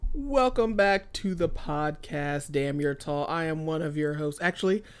Welcome back to the podcast. Damn, you're tall. I am one of your hosts.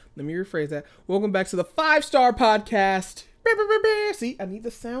 Actually, let me rephrase that. Welcome back to the 5-Star Podcast. See, I need the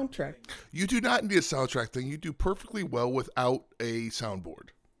soundtrack. You do not need a soundtrack thing. You do perfectly well without a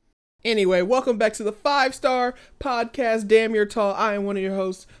soundboard. Anyway, welcome back to the 5-Star Podcast. Damn, you're tall. I am one of your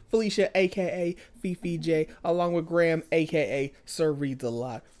hosts, Felicia, a.k.a. Fifi J, along with Graham, a.k.a. Sir Reads a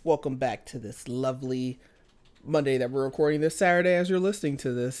Lot. Welcome back to this lovely Monday that we're recording this Saturday as you're listening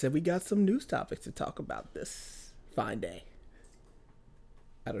to this, and we got some news topics to talk about this fine day.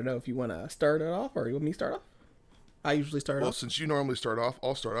 I don't know if you want to start it off or you want me to start off? I usually start off. Well, since you normally start off,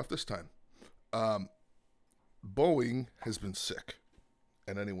 I'll start off this time. Boeing has been sick,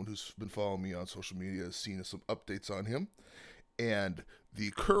 and anyone who's been following me on social media has seen some updates on him. And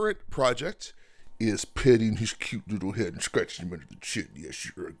the current project is petting his cute little head and scratching him under the chin. Yes,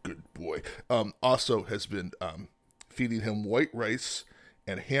 you're a good boy. Also has been feeding him white rice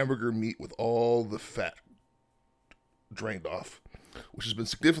and hamburger meat with all the fat drained off, which has been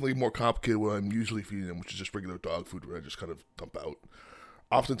significantly more complicated what I'm usually feeding him, which is just regular dog food where I just kind of dump out.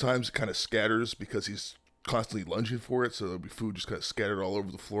 Oftentimes it kind of scatters because he's constantly lunging for it, so there'll be food just kind of scattered all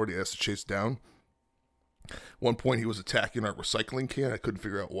over the floor that he has to chase down. One point he was attacking our recycling can. I couldn't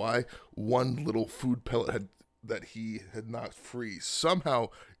figure out why. One little food pellet that he had knocked free somehow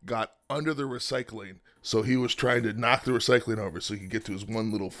got under the recycling, so he was trying to knock the recycling over so he could get to his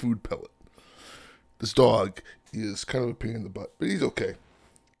one little food pellet. This dog is kind of a pain in the butt, but he's okay.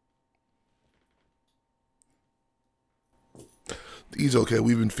 He's okay.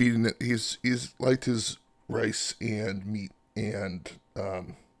 We've been feeding it. He's liked his rice and meat and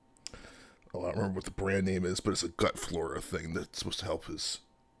I don't remember what the brand name is, but it's a gut flora thing that's supposed to help his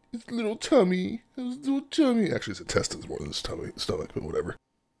little tummy. His little tummy. Actually, his intestines more than his stomach, but whatever.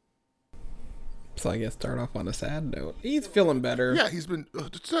 So I guess start off on a sad note. He's feeling better. Yeah, he's been.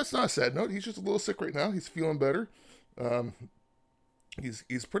 That's not a sad note. He's just a little sick right now. He's feeling better.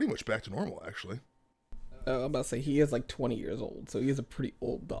 He's pretty much back to normal, actually. I'm about to say he is like 20 years old, so he is a pretty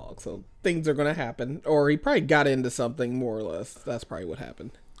old dog. So things are gonna happen, or he probably got into something more or less. That's probably what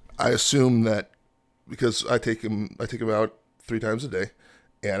happened. I assume that because I take him out 3 times a day,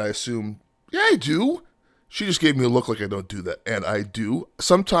 and I assume, yeah, I do. She just gave me a look like I don't do that, and I do.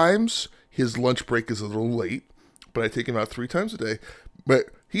 Sometimes his lunch break is a little late, but I take him out 3 times a day. But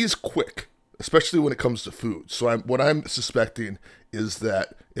he's quick, especially when it comes to food. So what I'm suspecting is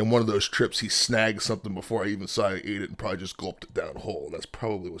that in one of those trips he snagged something before I even saw I ate it and probably just gulped it down whole, and that's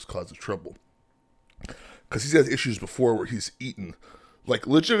probably what's causing trouble. Because he's had issues before where he's eaten like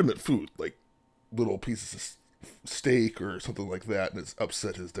legitimate food, like little pieces of steak or something like that, and it's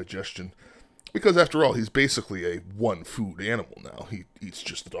upset his digestion. Because after all, he's basically a one food animal now. He eats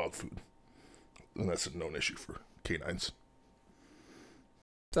just the dog food. And that's a known issue for canines.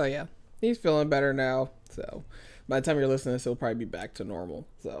 So yeah, he's feeling better now. So by the time you're listening to this, he'll probably be back to normal.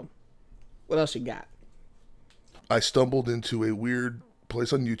 So what else you got? I stumbled into a weird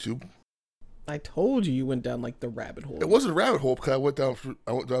place on YouTube. I told you went down like the rabbit hole. It wasn't a rabbit hole because I went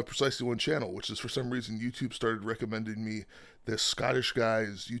down precisely one channel, which is for some reason YouTube started recommending me this Scottish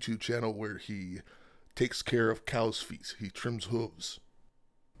guy's YouTube channel where he takes care of cows' feet. He trims hooves.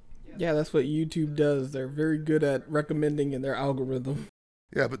 Yeah, that's what YouTube does. They're very good at recommending in their algorithm.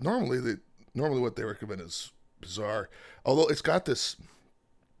 Yeah, but normally what they recommend is bizarre. Although it's got this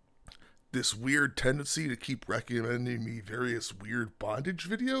weird tendency to keep recommending me various weird bondage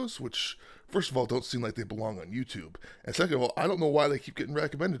videos, which, first of all, don't seem like they belong on YouTube. And second of all, I don't know why they keep getting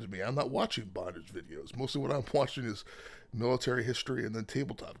recommended to me. I'm not watching bondage videos. Mostly what I'm watching is military history and then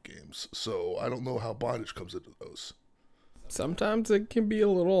tabletop games. So I don't know how bondage comes into those. Sometimes it can be a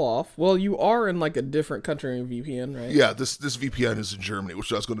little off. Well, you are in like a different country in VPN, right? Yeah, this VPN is in Germany,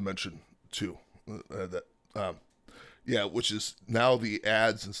 which I was going to mention too. Yeah, which is now the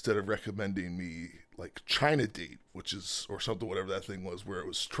ads, instead of recommending me like China Date, which is, or something, whatever that thing was, where it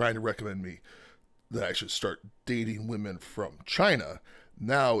was trying to recommend me that I should start dating women from China.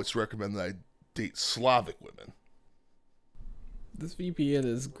 Now it's recommending that I date Slavic women. This VPN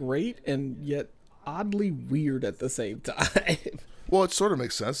is great and yet oddly weird at the same time. Well, it sort of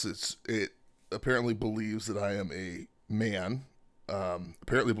makes sense. It apparently believes that I am a man.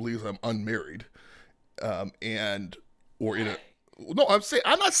 Apparently believes I'm unmarried. I'm saying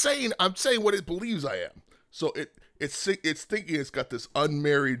what it believes I am. So it's thinking it's got this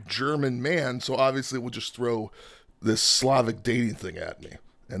unmarried German man, so obviously it will just throw this Slavic dating thing at me.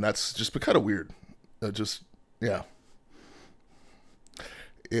 And that's just been kind of weird. Yeah.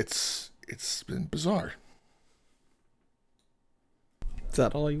 It's been bizarre. Is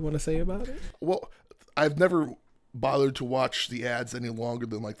that all you want to say about it? Well, I've never bothered to watch the ads any longer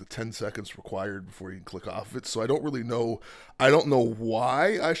than like the 10 seconds required before you can click off it. So I don't really know. I don't know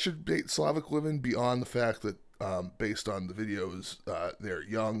why I should date Slavic women beyond the fact that based on the videos, they're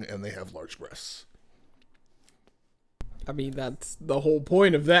young and they have large breasts. I mean, that's the whole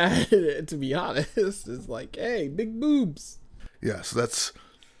point of that, to be honest. Is like, hey, big boobs. Yeah, so that's...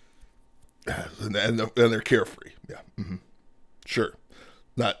 And they're carefree. Yeah, sure.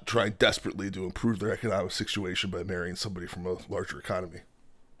 Not trying desperately to improve their economic situation by marrying somebody from a larger economy.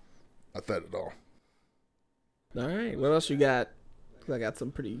 Not that at all. All right, what else you got? 'Cause I got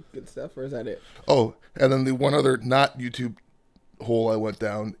some pretty good stuff, or is that it? Oh, and then the one other not YouTube hole I went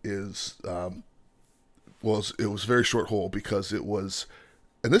down is... it was a very short hole because it was,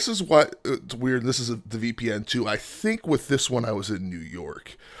 and this is what it's weird. This is the VPN too. I think with this one I was in New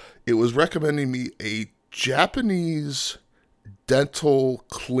York. It was recommending me a Japanese dental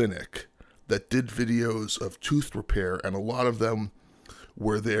clinic that did videos of tooth repair, and a lot of them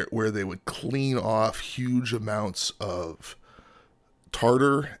were there where they would clean off huge amounts of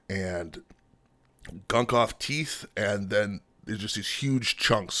tartar and gunk off teeth, and then there's just these huge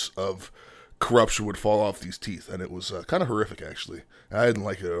chunks of corruption would fall off these teeth, and it was kind of horrific, actually. I didn't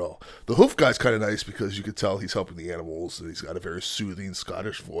like it at all. The hoof guy's kind of nice because you could tell he's helping the animals, and he's got a very soothing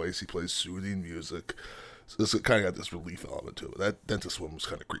Scottish voice. He plays soothing music. So this kind of got this relief element to it. That dentist one was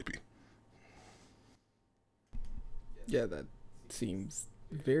kind of creepy. Yeah, that seems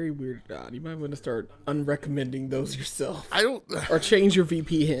very weird. God, you might want to start unrecommending those yourself. I don't... Or change your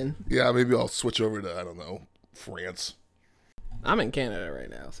VPN. Yeah, maybe I'll switch over to, I don't know, France. I'm in Canada right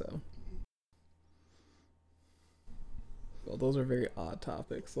now, so... Well, those are very odd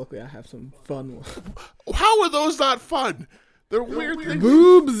topics. Luckily, I have some fun ones. How are those not fun? They're weird things.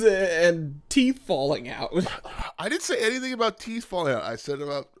 Boobs and teeth falling out. I didn't say anything about teeth falling out. I said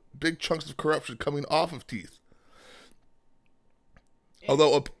about big chunks of corruption coming off of teeth.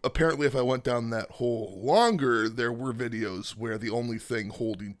 Although, apparently, if I went down that hole longer, there were videos where the only thing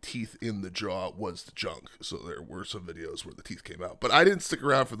holding teeth in the jaw was the junk. So there were some videos where the teeth came out. But I didn't stick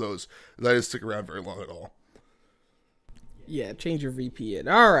around for those. I didn't stick around very long at all. Yeah, change your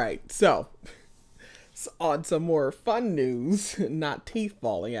VPN. All right, so on some more fun news, not teeth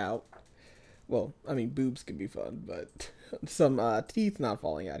falling out. Well, I mean, boobs can be fun, but some teeth not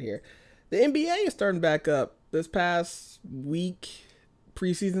falling out here. The NBA is starting back up this past week.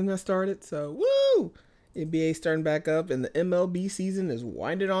 Preseason has started, so woo! NBA starting back up, and the MLB season is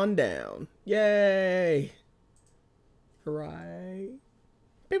winding on down. Yay! Hooray!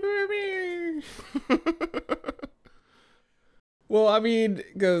 Well, I mean,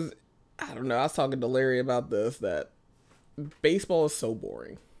 because, I don't know, I was talking to Larry about this, that baseball is so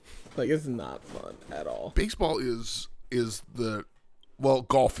boring. Like, it's not fun at all. Baseball is the... Well,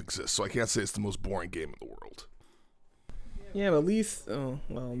 golf exists, so I can't say it's the most boring game in the world. Yeah, but at least,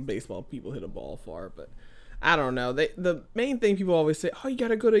 baseball, people hit a ball far, but I don't know. The main thing people always say, oh, you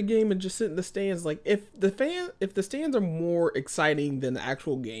gotta go to a game and just sit in the stands. Like, if the stands are more exciting than the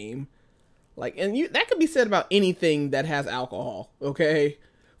actual game, like, and that could be said about anything that has alcohol, okay?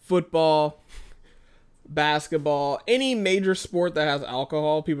 Football, basketball, any major sport that has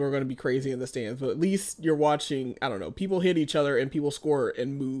alcohol, people are going to be crazy in the stands. But at least you're watching, I don't know, people hit each other and people score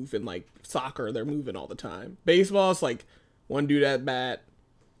and move. And like soccer, they're moving all the time. Baseball, it's like one dude at bat,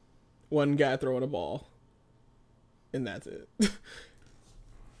 one guy throwing a ball, and that's it.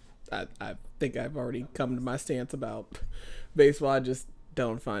 I think I've already come to my stance about baseball. I just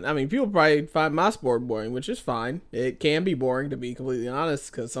don't find... I mean, people probably find my sport boring, which is fine. It can be boring, to be completely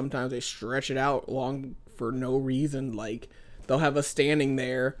honest, because sometimes they stretch it out long for no reason. Like, they'll have us standing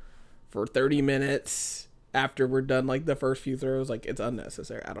there for 30 minutes after we're done, like, the first few throws. Like, it's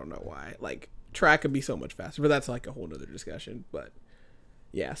unnecessary. I don't know why. Like, track could be so much faster, but that's, like, a whole nother discussion. But,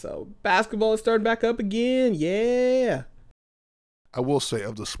 yeah, so basketball is starting back up again. Yeah. I will say,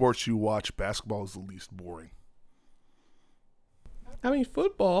 of the sports you watch, basketball is the least boring. I mean,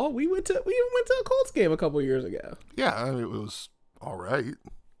 football. We went to a Colts game a couple years ago. Yeah, I mean, it was all right.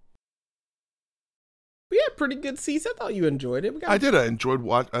 We had pretty good seats. I thought you enjoyed it. I did. I enjoyed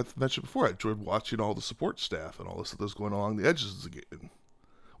I mentioned before. I enjoyed watching all the support staff and all this that was going on along the edges of the game.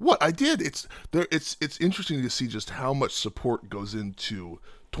 What I did, it's interesting to see just how much support goes into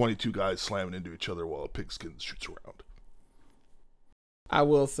 22 guys slamming into each other while a pigskin shoots around. I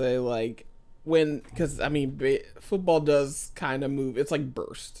will say, like, because I mean, football does kind of move. It's like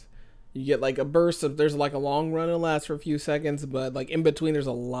burst. You get like a burst of, there's like a long run that lasts for a few seconds, but like in between there's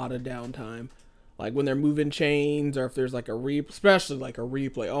a lot of downtime. Like when they're moving chains, or if there's like especially like a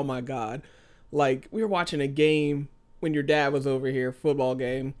replay. Oh my God. Like we were watching a game when your dad was over here, football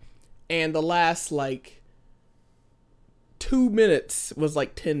game, and the last like 2 minutes was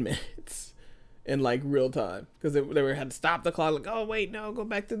like 10 minutes in like real time because had to stop the clock. Like, oh wait, no, go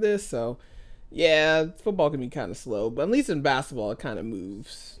back to this. So yeah, football can be kind of slow, but at least in basketball, it kind of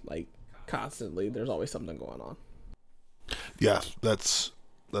moves like constantly. There's always something going on. Yeah, that's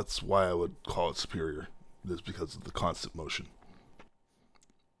why I would call it superior. Is because of the constant motion.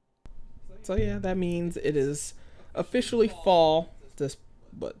 So yeah, that means it is officially fall. This,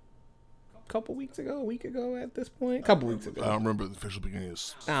 what, a week ago at this point? A couple weeks ago. I don't remember the official beginning of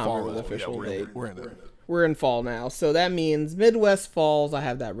fall. I don't remember the official date. We're in fall now. So that means Midwest Falls. I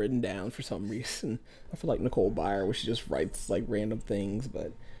have that written down for some reason. I feel like Nicole Byer, where she just writes like random things,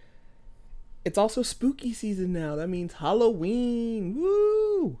 but it's also spooky season now. That means Halloween.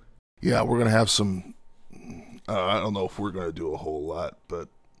 Woo! Yeah, we're going to have some, I don't know if we're going to do a whole lot, but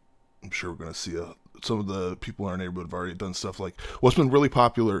I'm sure we're going to see some of the people in our neighborhood have already done stuff like, what's been really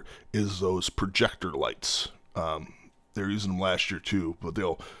popular is those projector lights. They're using them last year too, but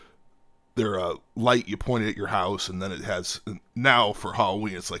they're a light you point it at your house, and then it has, now for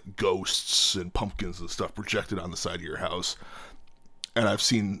Halloween, it's like ghosts and pumpkins and stuff projected on the side of your house. And I've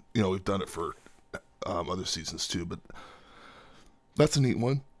seen, we've done it for other seasons too, but that's a neat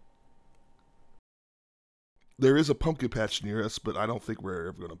one. There is a pumpkin patch near us, but I don't think we're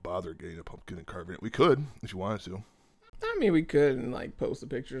ever going to bother getting a pumpkin and carving it. We could, if you wanted to. I mean, we could and like post a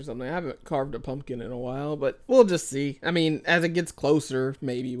picture or something. I haven't carved a pumpkin in a while, but we'll just see. I mean, as it gets closer,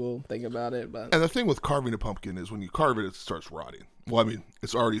 maybe we'll think about it. But and the thing with carving a pumpkin is when you carve it, it starts rotting. Well, I mean,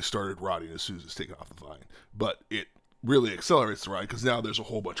 it's already started rotting as soon as it's taken off the vine, but it really accelerates the rotting because now there's a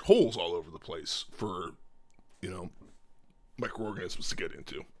whole bunch of holes all over the place for, microorganisms to get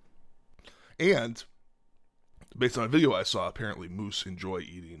into. And based on a video I saw, apparently moose enjoy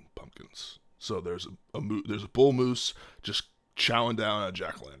eating pumpkins. So there's a bull moose just chowing down on a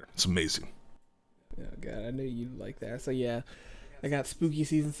jack-o'-lantern. It's amazing. Oh God, I knew you'd like that. So yeah, I got spooky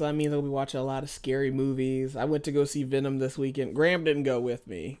season, so that means I'll be watching a lot of scary movies. I went to go see Venom this weekend. Graham didn't go with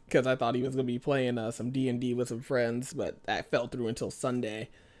me because I thought he was going to be playing some D&D with some friends, but that fell through until Sunday.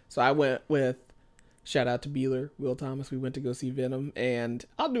 So I went with, shout out to Beeler, Will Thomas. We went to go see Venom, and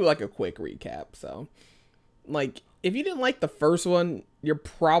I'll do like a quick recap. So, like, if you didn't like the first one, you're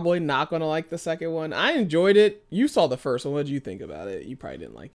probably not going to like the second one. I enjoyed it. You saw the first one. What did you think about it? You probably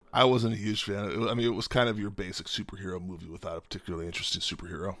didn't like it. I wasn't a huge fan. It was kind of your basic superhero movie without a particularly interesting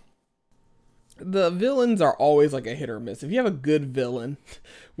superhero. The villains are always like a hit or miss. If you have a good villain,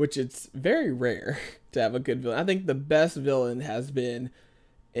 which it's very rare to have a good villain. I think the best villain has been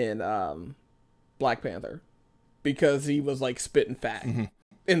in Black Panther because he was like spitting fact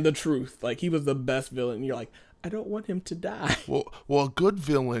in the truth. Like he was the best villain. You're like, I don't want him to die. Well, a good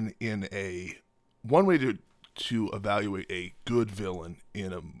villain one way to evaluate a good villain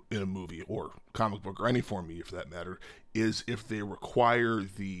in a movie or comic book or any form of media for that matter is if they require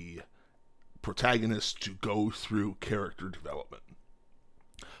the protagonist to go through character development.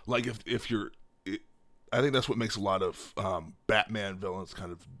 Like I think that's what makes a lot of Batman villains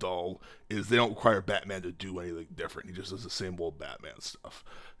kind of dull is they don't require Batman to do anything different. He just does the same old Batman stuff,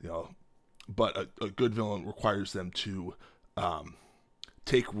 But a good villain requires them to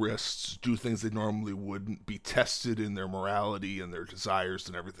take risks, do things they normally wouldn't, be tested in their morality and their desires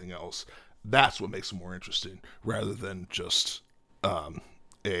and everything else. That's what makes them more interesting, rather than just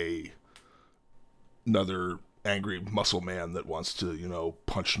another angry muscle man that wants to,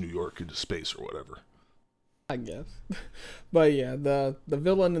 punch New York into space or whatever. I guess. But yeah, the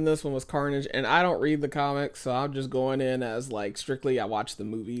villain in this one was Carnage, and I don't read the comics, so I'm just going in as like strictly I watch the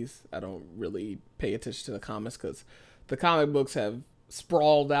movies. I don't really pay attention to the comics because the comic books have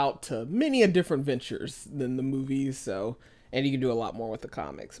sprawled out to many a different ventures than the movies, so and you can do a lot more with the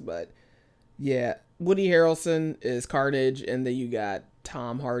comics. But yeah, Woody Harrelson is Carnage, and then you got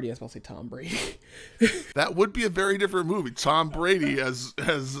Tom Hardy. I was supposed to say Tom Brady. That would be a very different movie. Tom Brady as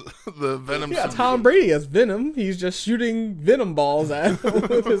the Venom. Yeah, Tom Brady as Venom. He's just shooting venom balls at him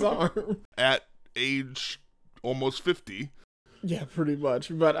with his arm. At age almost 50. Yeah, pretty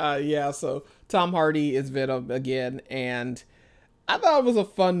much. But yeah, so Tom Hardy is Venom again, and I thought it was a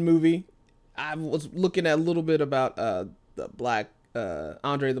fun movie. I was looking at a little bit about the Black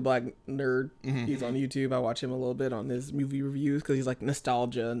Andre the Black Nerd. He's on YouTube. I watch him a little bit on his movie reviews because he's like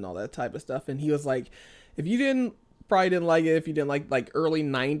nostalgia and all that type of stuff. And he was like, if you probably didn't like it if you didn't like early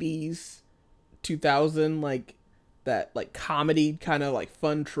 90s 2000 like that like comedy kind of like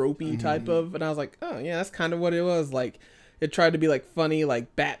fun tropey type of, and I was like, oh yeah, that's kind of what it was. Like it tried to be like funny,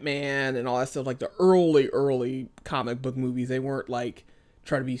 like Batman and all that stuff, like the early comic book movies. They weren't like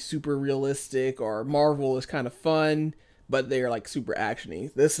try to be super realistic, or Marvel is kind of fun. but they're like super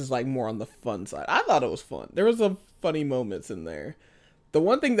actiony. This is like more on the fun side. I thought it was fun. There was some funny moments in there. The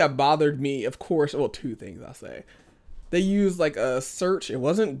one thing that bothered me, of course, well, two things I'll say. They used like a search. It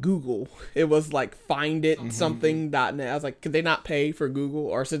wasn't Google. It was like find it something.net. I was like, could they not pay for Google?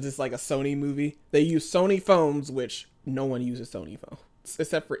 Or since it's like a Sony movie, they use Sony phones, which no one uses Sony phones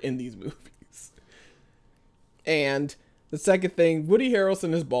except for in these movies. And the second thing, Woody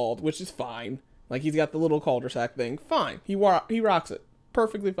Harrelson is bald, which is fine. Like he's got the little cul-de-sac thing. Fine. He rocks it.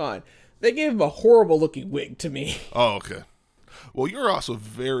 Perfectly fine. They gave him a horrible looking wig to me. Oh, okay. Well, you're also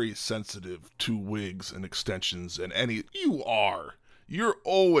very sensitive to wigs and extensions and You're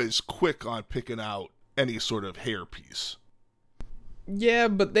always quick on picking out any sort of hairpiece. Yeah,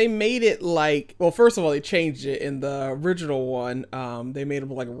 but they made it like... Well, first of all, they changed it in the original one. They made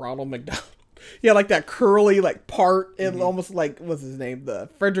him like Ronald McDonald. Yeah, like that curly like part and almost like, what's his name? The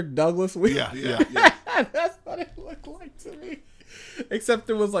Frederick Douglass wig. Yeah. That's what it looked like to me. Except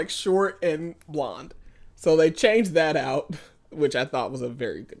it was like short and blonde. So they changed that out, which I thought was a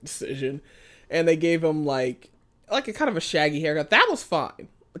very good decision. And they gave him like a kind of a shaggy haircut. That was fine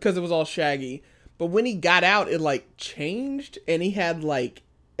because it was all shaggy. But when he got out, it like changed and he had like,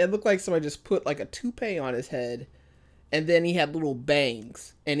 it looked like somebody just put like a toupee on his head. And then he had little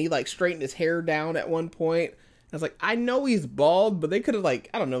bangs and he like straightened his hair down at one point. I was like, I know he's bald, but they could have like,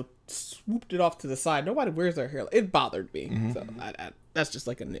 I don't know, swooped it off to the side. Nobody wears their hair. It bothered me. So that's just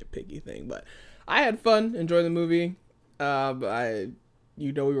like a nitpicky thing, but I had fun, enjoyed the movie. We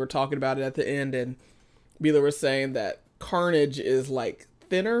were talking about it at the end, and Beeler was saying that Carnage is like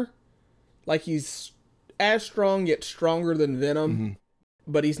thinner, like he's as strong yet stronger than Venom,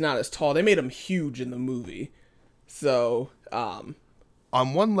 but he's not as tall. They made him huge in the movie, so on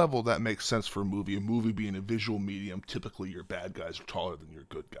one level that makes sense for a movie being a visual medium. Typically your bad guys are taller than your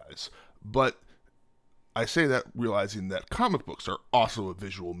good guys, but I say that realizing that comic books are also a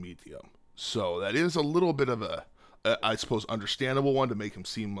visual medium, so that is a little bit of a I suppose understandable one to make him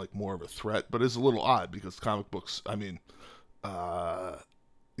seem like more of a threat, but it's a little odd because comic books, comic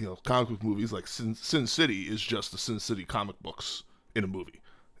book movies like Sin City is just the Sin City comic books in a movie.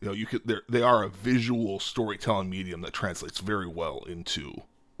 They are a visual storytelling medium that translates very well into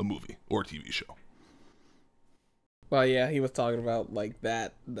a movie or a TV show. Well, yeah, he was talking about like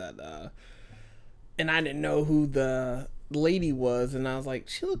that, and I didn't know who the lady was, and I was like,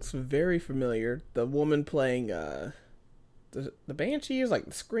 she looks very familiar. The woman playing the Banshee is like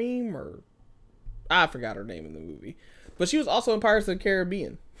the Scream, or I forgot her name in the movie, but she was also in Pirates of the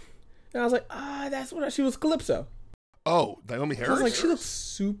Caribbean, and I was like, that's what she was, Calypso. Oh, Naomi Harris? I was like, she looks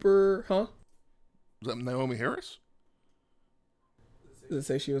super, Is that Naomi Harris? Did it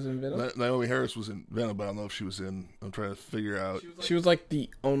say she was in Venom? Naomi Harris was in Venom, but I don't know if she was in... I'm trying to figure out... She was like the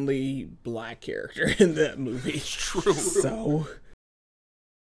only black character in that movie. It's true. So,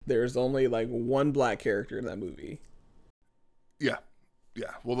 there's only like one black character in that movie. Yeah.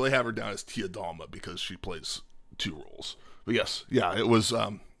 Well, they have her down as Tia Dalma because she plays two roles. But yes, it was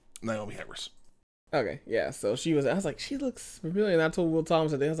Naomi Harris. Okay, yeah, so she was... I was like, she looks familiar, and I told Will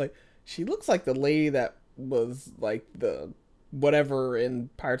Thomas that I was like, she looks like the lady that was like the... whatever in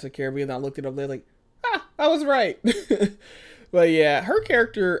Pirates of the Caribbean. I looked it up there like, I was right. But yeah, her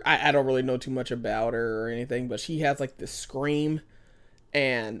character, I don't really know too much about her or anything, but she has like this scream,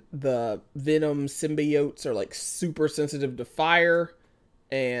 and the Venom symbiotes are like super sensitive to fire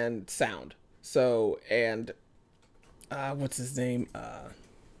and sound. So, and what's his name?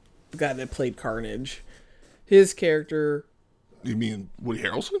 The guy that played Carnage. His character... You mean Woody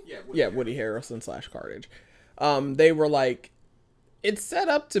Harrelson? Yeah, Woody Harrelson / Carnage. They were like... It's set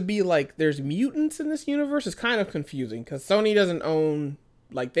up to be like there's mutants in this universe. It's kind of confusing because Sony doesn't own...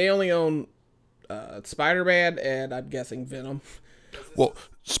 Like, they only own Spider-Man and I'm guessing Venom. Well,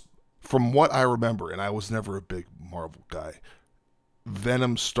 from what I remember, and I was never a big Marvel guy,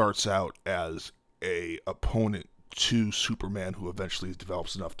 Venom starts out as a opponent to Superman who eventually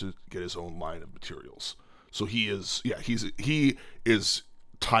develops enough to get his own line of materials. So he is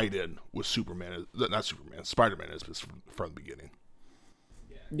tied in with Spider-Man is from the beginning.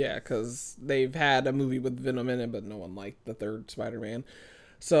 Yeah, because they've had a movie with Venom in it, but no one liked the third Spider-Man.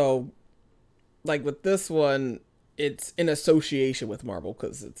 So, like with this one, it's in association with Marvel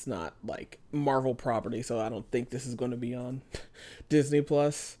because it's not like Marvel property, so I don't think this is going to be on Disney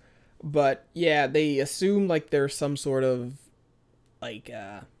Plus. But yeah, they assume like there's some sort of like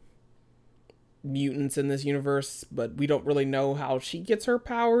mutants in this universe, but we don't really know how she gets her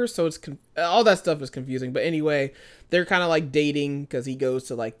powers, so it's all that stuff is confusing. But anyway, they're kind of like dating because he goes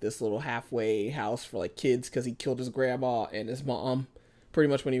to like this little halfway house for like kids because he killed his grandma and his mom pretty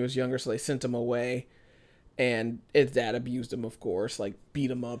much when he was younger, so they sent him away. And his dad abused him, of course, like beat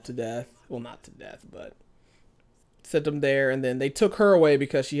him up to death. Well, not to death, but sent him there. And then they took her away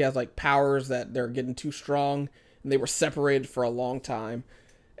because she has like powers that they're getting too strong. And they were separated for a long time.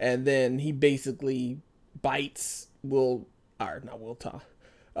 And then he basically bites Tom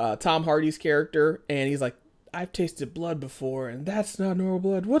Hardy's character. And he's like, I've tasted blood before, and that's not normal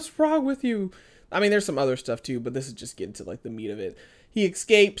blood. What's wrong with you? I mean, there's some other stuff too, but this is just getting to like the meat of it. He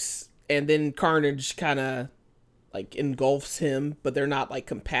escapes, and then Carnage kind of like engulfs him, but they're not like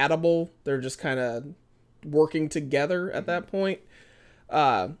compatible. They're just kind of working together at that point.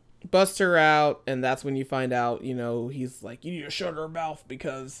 Busts her out, and that's when you find out, he's like, you need to shut her mouth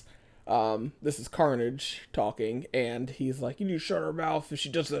because this is Carnage talking, and he's like, you need to shut her mouth. If she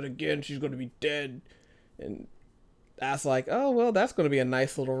does that again, she's going to be dead. And that's like, oh, well, that's going to be a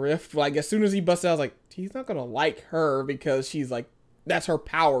nice little rift. Like, as soon as he busts out, I was like, he's not going to like her because she's like, that's her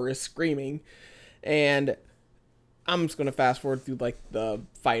power is screaming. And I'm just going to fast forward through like the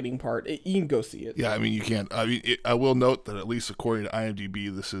fighting part. You can go see it. Yeah, I mean, you can't. I mean, I will note that at least according to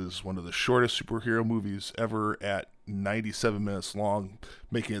IMDb, this is one of the shortest superhero movies ever at 97 minutes long,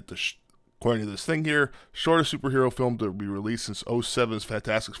 making it according to this thing here, shortest superhero film to be released since 07's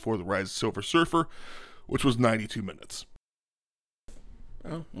Fantastic Four: The Rise of Silver Surfer, which was 92 minutes.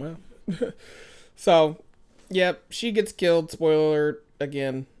 Oh, well. So, yep, she gets killed. Spoiler alert.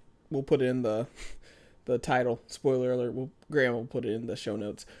 Again, we'll put it in the title. Spoiler alert. Graham will put it in the show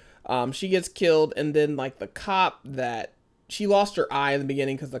notes. She gets killed, and then, like, the cop that... She lost her eye in the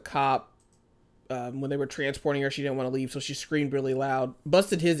beginning because the cop, when they were transporting her, she didn't want to leave, so she screamed really loud,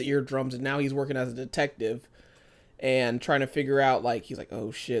 busted his eardrums, and now he's working as a detective and trying to figure out, like, he's like,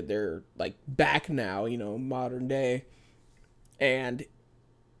 oh, shit, they're, like, back now, modern day. And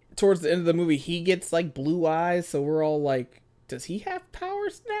towards the end of the movie, he gets, like, blue eyes, so we're all like, does he have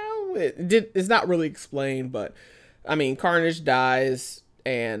powers now? It's not really explained, but I mean, Carnage dies,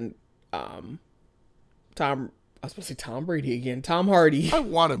 and Tom Brady again. Tom Hardy. I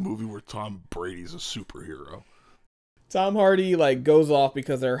want a movie where Tom Brady's a superhero. Tom Hardy like goes off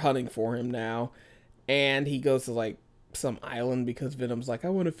because they're hunting for him now, and he goes to like some island because Venom's like, I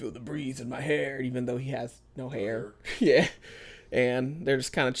want to feel the breeze in my hair, even though he has no hair. Yeah, and they're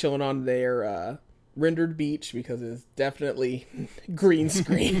just kind of chilling on their rendered beach because it's definitely green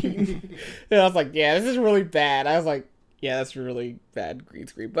screen. And I was like, yeah, this is really bad. I was like, yeah, that's really bad green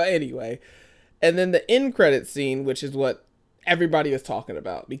screen. But anyway, and then the end credit scene, which is what everybody is talking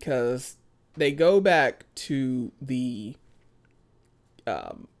about, because they go back to the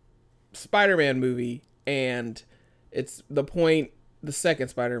Spider-Man movie, and it's the second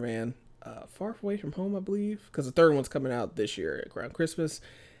Spider-Man, Far Away From Home, I believe, because the third one's coming out this year around Christmas,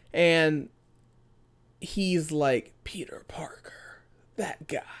 and he's like, Peter Parker, that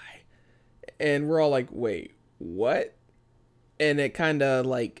guy. And we're all like, wait, what? And it kind of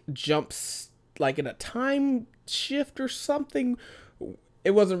like jumps like in a time shift or something.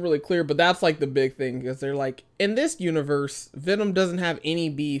 It wasn't really clear, but that's like the big thing, because they're like, in this universe, Venom doesn't have any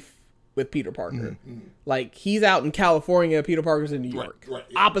beef with Peter Parker. Mm-hmm. Like, he's out in California, Peter Parker's in New York. Right,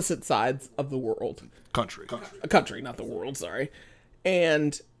 yeah. Opposite sides of the world. Country, not the world, sorry.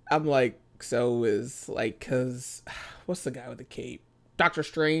 And I'm like, so is like, because what's the guy with the cape? Doctor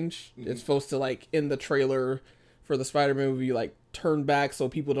Strange is supposed to, like, in the trailer for the Spider-Man movie, like, turn back so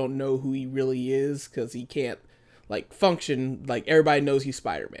people don't know who he really is, because he can't, like, function. Like, everybody knows he's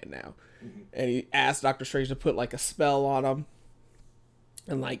Spider-Man now. Mm-hmm. And he asked Doctor Strange to put, like, a spell on him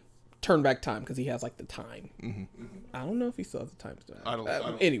and, like, turn back time, because he has, like, the time. Mm-hmm. I don't know if he still has the time. I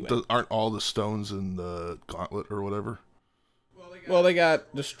don't anyway. Aren't all the stones in the gauntlet or whatever? Well, they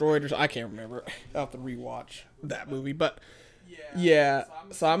got destroyed, or I can't remember. I'll have to rewatch that movie. But, yeah,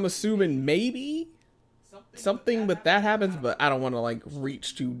 so I'm assuming maybe something with that happens, but I don't want to, like,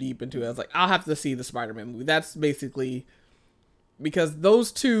 reach too deep into it. I was like, I'll have to see the Spider-Man movie. That's basically, because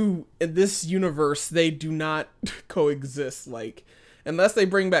those two, in this universe, they do not coexist, like, unless they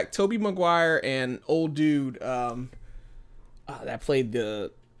bring back Tobey Maguire and old dude that played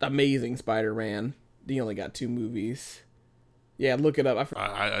the Amazing Spider-Man. He only got 2 movies. Yeah, look it up.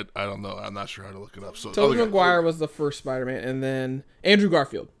 I don't know. I'm not sure how to look it up. So Tobey Maguire was the first Spider-Man, and then Andrew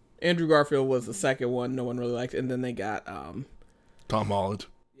Garfield. Andrew Garfield was the second one. No one really liked it. And then they got Tom Holland.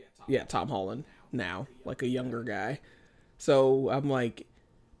 Yeah, Tom Holland now, like a younger guy. So I'm like,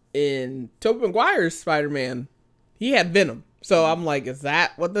 in Tobey Maguire's Spider-Man, he had Venom. So I'm like, is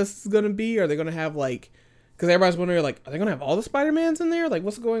that what this is going to be? Are they going to have, like, because everybody's wondering, like, are they going to have all the Spider-Mans in there? Like,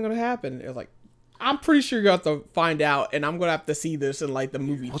 what's going to happen? It's like, I'm pretty sure you have to find out, and I'm going to have to see this in, like, the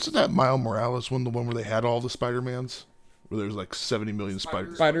movie. Wasn't that Miles Morales one, the one where they had all the Spider-Mans? where there's like 70 million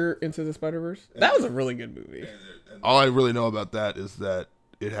spiders. Spider Into the Spider-Verse. That was a really good movie. All I really know about that is that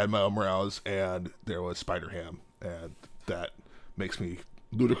it had Miles Morales and there was Spider-Ham, and that makes me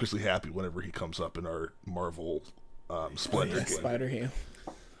ludicrously happy whenever he comes up in our Marvel Splendor game. Spider-Ham.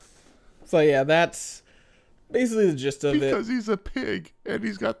 So yeah, that's basically the gist of it. Because he's a pig and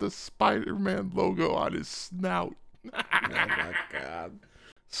he's got the Spider-Man logo on his snout. Oh my god.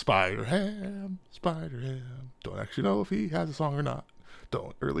 Spider-Ham, Spider-Ham. Don't actually know if he has a song or not.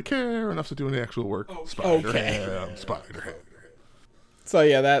 Don't really care enough to do any actual work. Spider-Ham, Spider-Ham. So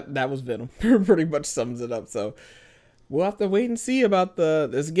yeah, that was Venom. Pretty much sums it up. So we'll have to wait and see about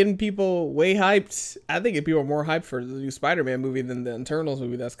this getting people way hyped. I think if people are more hyped for the new Spider-Man movie than the Eternals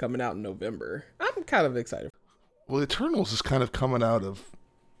movie that's coming out in November. I'm kind of excited. Well, Eternals is kind of coming out of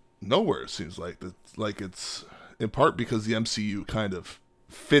nowhere, it seems like. It's in part because the MCU kind of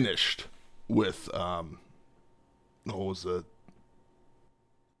finished with what was it?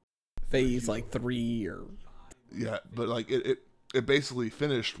 Phase like 3 or yeah, but like it basically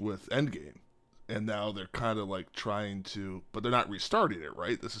finished with Endgame, and now they're kind of like trying to, but they're not restarting it,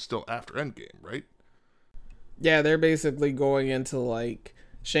 right? This is still after Endgame, right? Yeah, they're basically going into like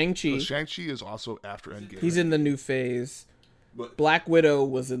Shang-Chi. So Shang-Chi is also after Endgame. He's in the new phase. But Black Widow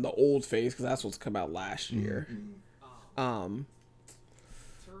was in the old phase because that's what's come out last year.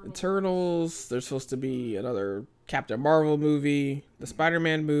 Eternals, there's supposed to be another Captain Marvel movie, the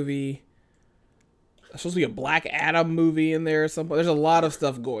Spider-Man movie. There's supposed to be a Black Adam movie in there. There's a lot of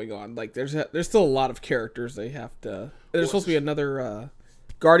stuff going on. Like there's still a lot of characters they have to. There's supposed to be another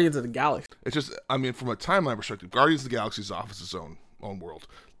Guardians of the Galaxy. It's just, I mean, from a timeline perspective, Guardians of the Galaxy is off its own world.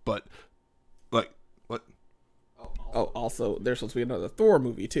 But like what? Oh, also there's supposed to be another Thor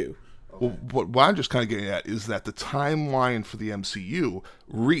movie too. Well, what I'm just kind of getting at is that the timeline for the MCU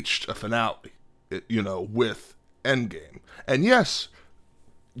reached a finale, with Endgame. And yes,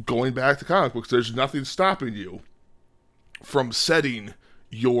 going back to comic books, there's nothing stopping you from setting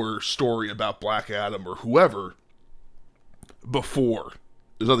your story about Black Adam or whoever before.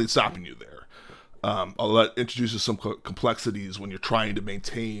 There's nothing stopping you there. Although that introduces some complexities when you're trying to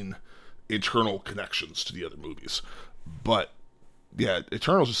maintain internal connections to the other movies. But yeah,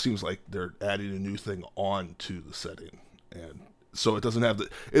 Eternals just seems like they're adding a new thing on to the setting, and so it doesn't have the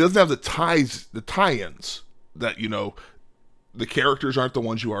tie-ins that the characters aren't the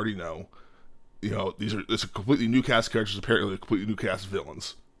ones you already know. It's a completely new cast of characters, apparently a completely new cast of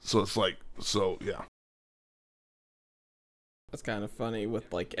villains. So it's like, yeah. That's kind of funny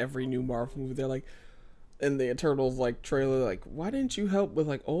with like every new Marvel movie. They're like, in the Eternals like trailer, like, why didn't you help with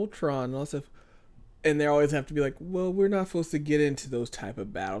like Ultron and all stuff? And they always have to be like, well, we're not supposed to get into those type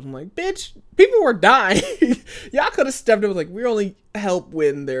of battles. I'm like, bitch, people were dying. Y'all could have stepped in with like, we only help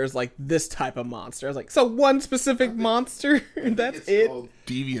when there's like this type of monster. I was like, so one specific monster? That's it?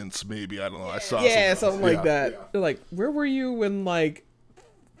 Deviants, maybe. I don't know. I saw something like that. Yeah. They're like, where were you when like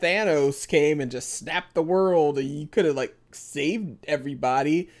Thanos came and just snapped the world and you could have like saved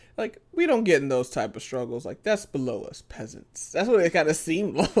everybody? Like, we don't get in those type of struggles. Like, that's below us peasants. That's what it kind of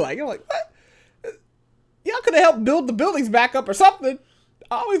seemed like. I'm like, what? Y'all could have helped build the buildings back up or something.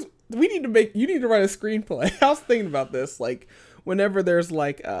 You need to write a screenplay. I was thinking about this, like, whenever there's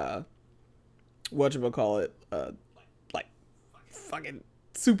like whatchamacallit, like fucking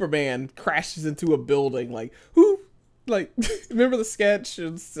Superman crashes into a building, like, who, like, remember the sketch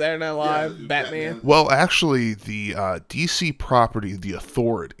in Saturday Night Live, Batman? Well, actually, the DC property, The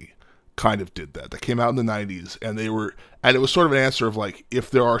Authority, kind of did that. That came out in the 90s, and it was sort of an answer of like, if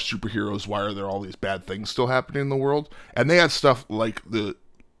there are superheroes, why are there all these bad things still happening in the world? And they had stuff like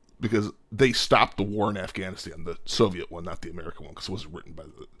because they stopped the war in Afghanistan, the Soviet one, not the American one, because it wasn't written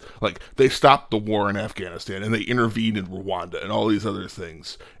by they stopped the war in Afghanistan, and they intervened in Rwanda and all these other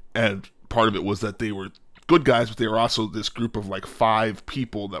things. And part of it was that they were good guys, but they were also this group of like 5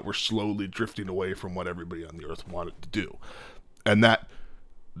 people that were slowly drifting away from what everybody on the earth wanted to do. And that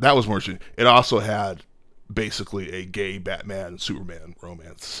was more interesting. It also had basically a gay Batman Superman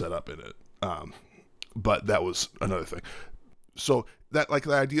romance set up in it, but that was another thing. So that, like,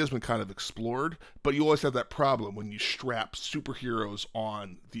 the idea has been kind of explored, but you always have that problem when you strap superheroes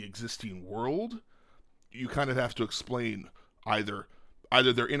on the existing world. You kind of have to explain either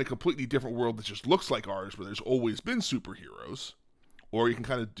they're in a completely different world that just looks like ours, where there's always been superheroes, or you can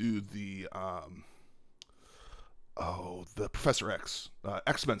kind of do the Professor X,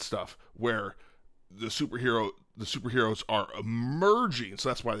 X-Men stuff, where the superheroes are emerging, so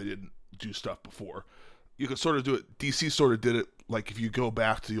that's why they didn't do stuff before. You could sort of do it, DC sort of did it, like if you go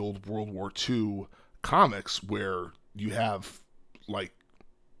back to the old World War II comics, where you have like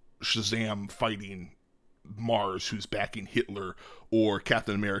Shazam fighting Mars who's backing Hitler, or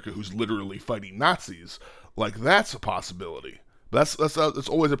Captain America who's literally fighting Nazis. Like, that's a possibility. That's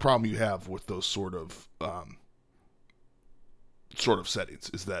always a problem you have with those sort of settings,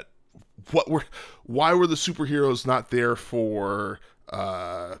 is that why were the superheroes not there for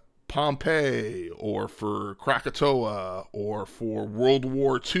Pompeii or for Krakatoa or for World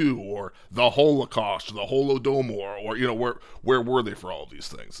War II or the Holocaust or the Holodomor, or where were they for all of these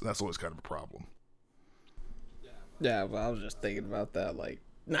things? And that's always kind of a problem. Yeah, well, I was just thinking about that, like,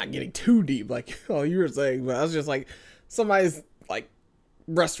 not getting too deep, like all you were saying, but I was just like, somebody's, like,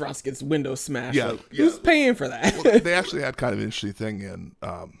 restaurants gets windows smashed. Yeah, like, who's paying for that? Well, they actually had kind of an interesting thing in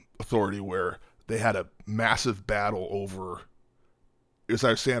Authority where they had a massive battle over, it was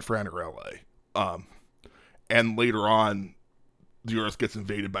either San Fran or LA. And later on, the Earth gets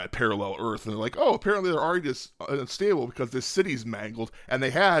invaded by a parallel Earth, and they're like, oh, apparently they're already just unstable because this city's mangled. And they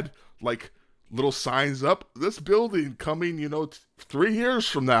had, like, little signs up, this building coming, 3 years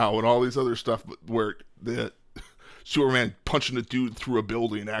from now, and all these other stuff, but where the Superman punching a dude through a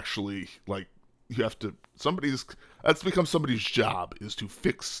building actually, like, you have to, that's become somebody's job, is to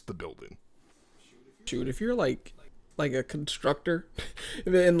fix the building. Shoot, if you're like a constructor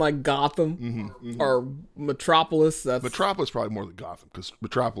in like Gotham or Metropolis, Metropolis probably more than Gotham, because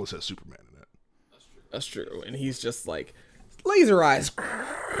Metropolis has Superman in it. That's true, and he's just like laser eyes.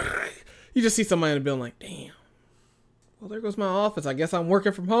 You just see somebody in the building like, damn. Well, there goes my office. I guess I'm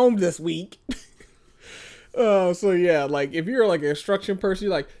working from home this week. So yeah, like if you're like a construction person,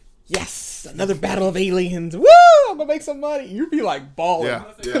 you're like, yes, another battle of aliens. Woo! I'm gonna make some money. You'd be like balling.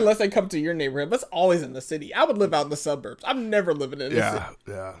 Yeah. Unless they come to your neighborhood. But it's always in the city. I would live out in the suburbs. I'm never living in the city.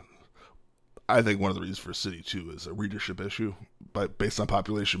 Yeah. I think one of the reasons for a city too is a readership issue. But based on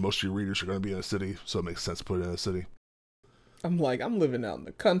population, most of your readers are going to be in a city, so it makes sense to put it in a city. I'm like, I'm living out in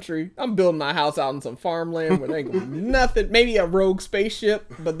the country. I'm building my house out in some farmland where there ain't gonna be nothing. Maybe a rogue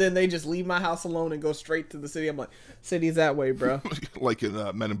spaceship, but then they just leave my house alone and go straight to the city. I'm like, city's that way, bro. Like in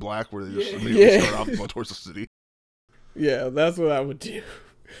Men in Black, where they just immediately start off and go towards the city. Yeah, that's what I would do.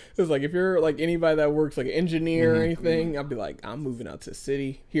 It's like, if you're like anybody that works like an engineer or anything, I'd be like, I'm moving out to the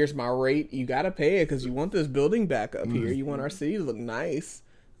city. Here's my rate. You gotta pay it because you want this building back up here. You want our city to look nice.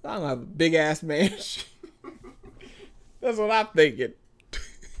 I don't have a big ass mansion. That's what I'm thinking.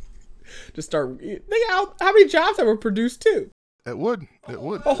 Just start. Think how many jobs that were produced too. It would.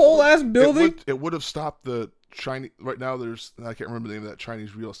 A whole ass building. It would have stopped the Chinese. Right now, I can't remember the name of that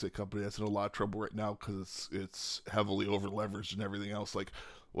Chinese real estate company that's in a lot of trouble right now because it's heavily over leveraged and everything else. Like,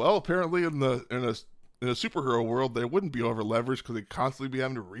 well, apparently in a superhero world, they wouldn't be over leveraged because they'd constantly be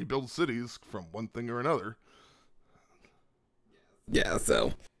having to rebuild cities from one thing or another. Yeah.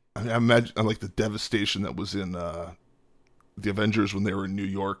 So I imagine like the devastation that was in the Avengers when they were in New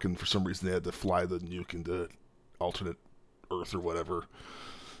York, and for some reason they had to fly the nuke into alternate Earth or whatever,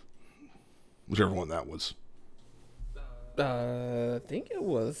 whichever one that was. I think it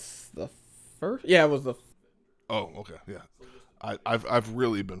was the first. Yeah, it was the. Oh, okay, yeah. I've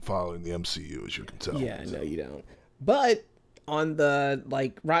really been following the MCU, as you can tell. Yeah, no, you don't. But on the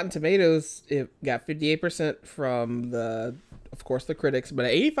like Rotten Tomatoes, it got 58% from of course, the critics, but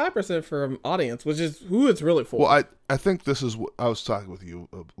 85% from audience, which is who it's really for. Well, I think this is what I was talking with you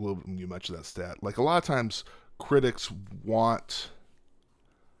a little bit when you mentioned that stat. Like, a lot of times, critics want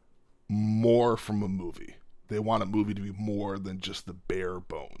more from a movie. They want a movie to be more than just the bare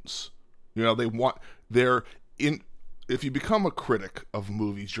bones. If you become a critic of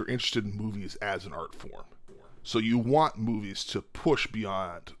movies, you're interested in movies as an art form. So you want movies to push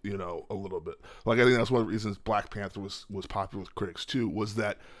beyond, a little bit. Like, I think that's one of the reasons Black Panther was popular with critics too, was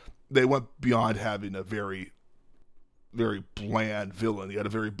that they went beyond having a very, very bland villain. You had a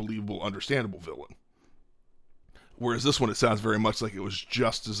very believable, understandable villain. Whereas this one, it sounds very much like it was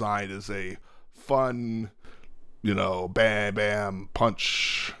just designed as a fun, bam, bam,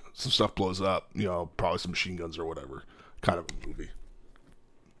 punch, some stuff blows up, probably some machine guns or whatever kind of a movie.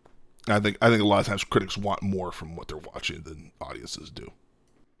 I think a lot of times critics want more from what they're watching than audiences do.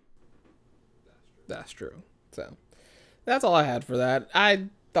 That's true. So that's all I had for that. I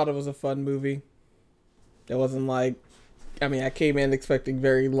thought it was a fun movie. It wasn't like, I came in expecting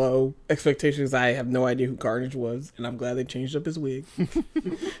very low expectations. I have no idea who Carnage was, and I'm glad they changed up his wig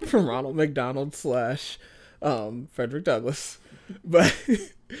from Ronald McDonald / Frederick Douglass. But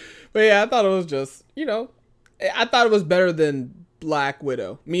yeah, I thought it was just, I thought it was better than Black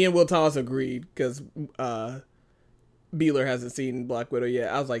Widow. Me and Will Thomas agreed because Beeler hasn't seen Black Widow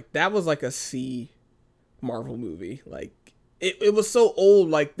yet. I was like, that was like a C Marvel movie. Like, it was so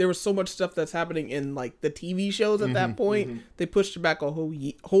old. Like, there was so much stuff that's happening in like the TV shows at that point. They pushed it back a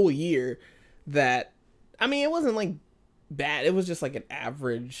whole year that I mean, it wasn't like bad. It was just like an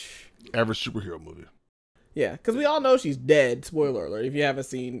average superhero movie. Yeah, because we all know she's dead. Spoiler alert. If you haven't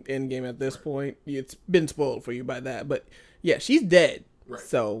seen Endgame at this point, it's been spoiled for you by that. But yeah, she's dead. Right.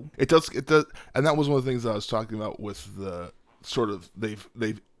 So it does, and that was one of the things I was talking about with the sort of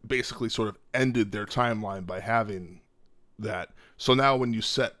they've basically sort of ended their timeline by having that. So now when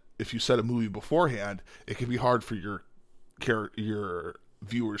if you set a movie beforehand, it can be hard for your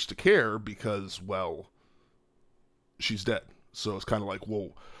viewers to care because, well, she's dead. So it's kind of like,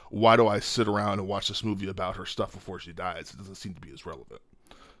 well, why do I sit around and watch this movie about her stuff before she dies? It doesn't seem to be as relevant.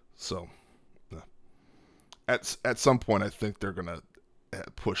 So at some point, I think they're gonna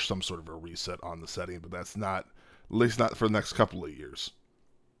push some sort of a reset on the setting, but that's not, at least not for the next couple of years.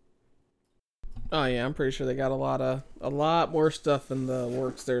 Oh yeah, I'm pretty sure they got a lot more stuff in the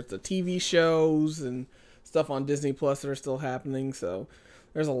works. There's the TV shows and stuff on Disney Plus that are still happening. So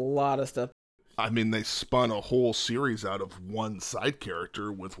there's a lot of stuff. I mean, they spun a whole series out of one side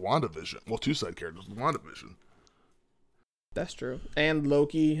character with WandaVision. Well, two side characters with WandaVision. That's true. And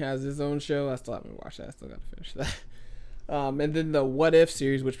Loki has his own show. I still haven't watched that. I still got to finish that. And then the What If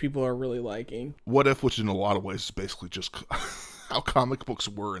series, which people are really liking. What If, which in a lot of ways is basically just how comic books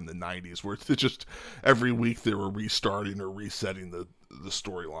were in the 90s, where it's just every week they were restarting or resetting the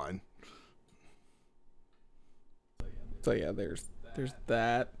storyline. So yeah, there's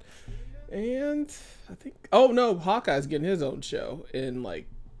that. And I think, oh no, Hawkeye's getting his own show in like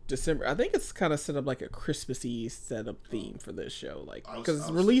December. I think it's kind of set up like a Christmassy setup theme for this show, like because it's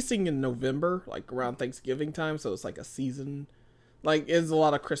releasing in November, like around Thanksgiving time, so it's like a season. Like, there's a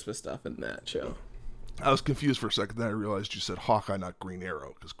lot of Christmas stuff in that show. I was confused for a second, then I realized you said Hawkeye, not Green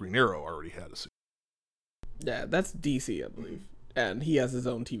Arrow, because Green Arrow already had a season. Yeah, that's DC, I believe, and he has his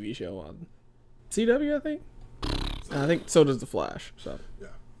own TV show on CW, I think. And I think so does the Flash. So yeah.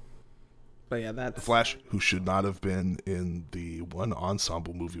 But yeah, that's the Flash, who should not have been in the one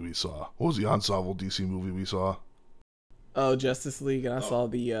ensemble movie we saw. What was the ensemble DC movie we saw? Oh, Justice League, and I saw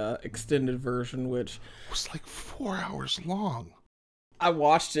the extended version, which was like 4 hours long. I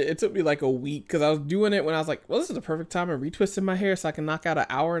watched it. It took me like a week because I was doing it when I was like, well, this is the perfect time. I'm retwisting my hair so I can knock out an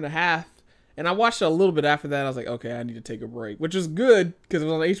hour and a half. And I watched it a little bit after that. I was like, okay, I need to take a break, which is good because it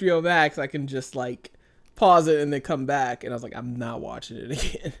was on HBO Max. I can just like pause it and then come back. And I was like, I'm not watching it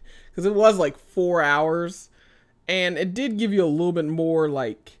again because it was like 4 hours. And it did give you a little bit more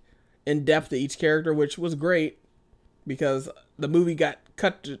like in depth to each character, which was great because the movie got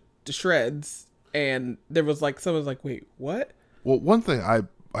cut to shreds. And there was like, someone was like, wait, what? Well, one thing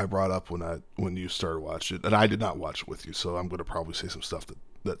I brought up when you started watching it, and I did not watch it with you, so I'm going to probably say some stuff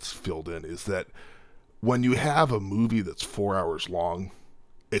that's filled in, is that when you have a movie that's 4 hours long,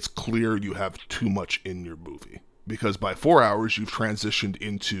 it's clear you have too much in your movie. Because by 4 hours, you've transitioned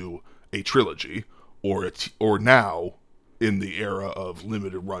into a trilogy, or now, in the era of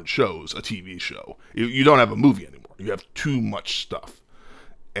limited run shows, a TV show. You don't have a movie anymore. You have too much stuff.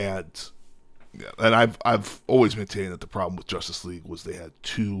 And I've always maintained that the problem with Justice League was they had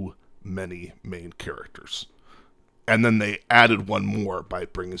too many main characters. And then they added one more by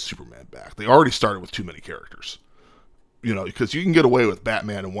bringing Superman back. They already started with too many characters. You know, because you can get away with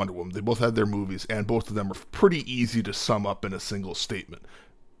Batman and Wonder Woman. They both had their movies, and both of them are pretty easy to sum up in a single statement.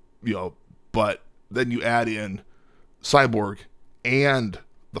 You know, but then you add in Cyborg and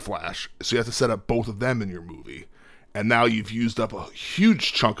the Flash, so you have to set up both of them in your movie. And now you've used up a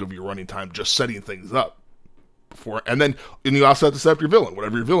huge chunk of your running time just setting things up before, and you also have to set up your villain,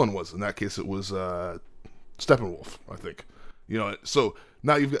 whatever your villain was. In that case, it was Steppenwolf, I think. You know, so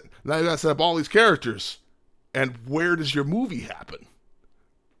now you've got to set up all these characters, and where does your movie happen?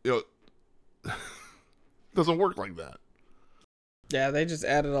 You know, it doesn't work like that. Yeah, they just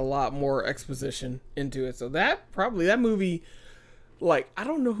added a lot more exposition into it. So that movie, like, I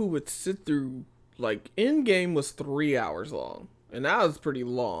don't know who would sit through. Like, Endgame was 3 hours long, and that was pretty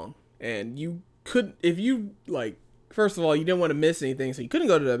long. And you couldn't, if you, like, first of all, you didn't want to miss anything, so you couldn't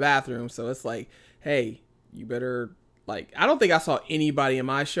go to the bathroom. So it's like, hey, you better, like, I don't think I saw anybody in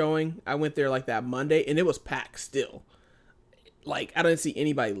my showing. I went there, like, that Monday, and it was packed still. Like, I didn't see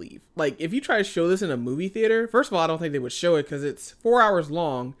anybody leave. Like, if you try to show this in a movie theater, first of all, I don't think they would show it because it's 4 hours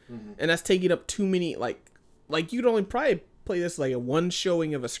long, and that's taking up too many, like you'd only probably play this like a one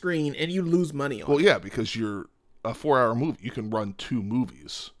showing of a screen and you lose money on it. Well, yeah, because you're a 4 hour movie. You can run two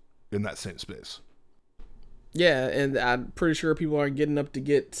movies in that same space. Yeah, and I'm pretty sure people aren't getting up to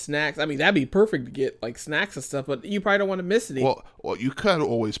get snacks. I mean, that'd be perfect to get like snacks and stuff, but you probably don't want to miss any. Well, you can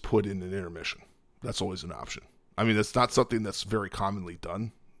always put in an intermission. That's always an option. I mean, it's not something that's very commonly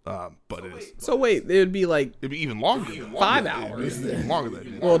done, But it is. So wait, it would be like It'd be even longer. 5 Yeah, hours. it'd be even longer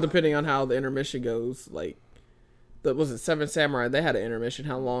than that. Well, depending on how the intermission goes, like, was it Seven Samurai? They had an intermission.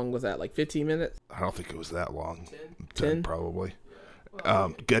 How long was that? Like 15 minutes? I don't think it was that long. 10? Probably.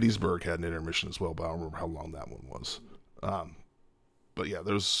 Gettysburg had an intermission as well, but I don't remember how long that one was. But yeah,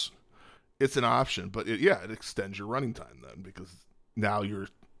 it's an option, but it extends your running time then, because now your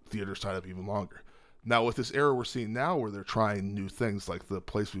theater's tied up even longer. Now with this era we're seeing now, where they're trying new things, like the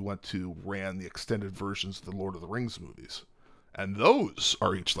place we went to ran the extended versions of the Lord of the Rings movies, and those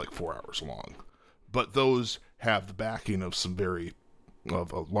are each like 4 hours long, but those have the backing of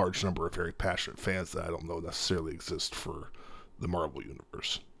of a large number of very passionate fans that I don't know necessarily exist for the Marvel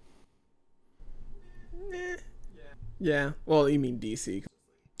universe. Yeah. Well, you mean DC.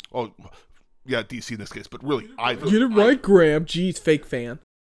 Oh, yeah, DC in this case, but really either. Get it right, Graham. Jeez, fake fan.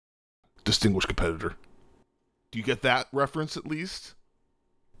 Distinguished competitor. Do you get that reference at least?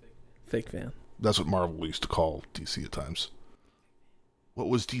 Fake fan. That's what Marvel used to call DC at times. What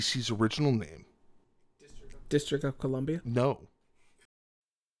was DC's original name? District of Columbia? No.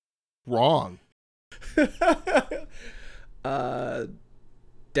 Wrong.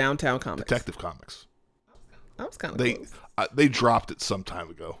 Downtown Comics. Detective Comics. That was kind of close. They dropped it some time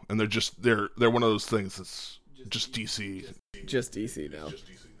ago, and they're one of those things that's just DC. Just DC now. Just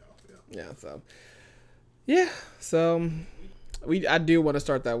DC now. Yeah. Yeah. So I do want to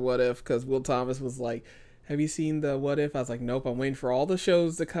start that What If, because Will Thomas was like, have you seen the What If? I was like, nope, I'm waiting for all the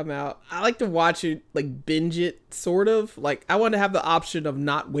shows to come out. I like to watch it, like binge it, sort of. Like, I want to have the option of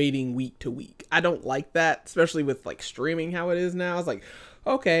not waiting week to week. I don't like that, especially with like streaming how it is now. I was like,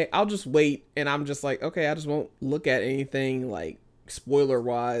 okay, I'll just wait. And I'm just like, okay, I just won't look at anything like spoiler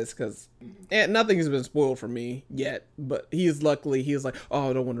wise, because nothing has been spoiled for me yet. But he's like, oh,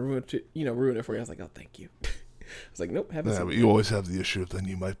 I don't want to ruin it for you. I was like, oh, thank you. I was like, nope, haven't seen but it. you always have the issue of then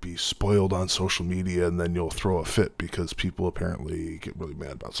you might be spoiled on social media, and then you'll throw a fit because people apparently get really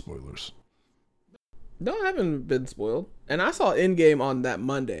mad about spoilers. No, I haven't been spoiled. And I saw Endgame on that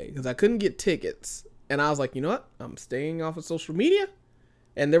Monday because I couldn't get tickets. And I was like, you know what? I'm staying off of social media.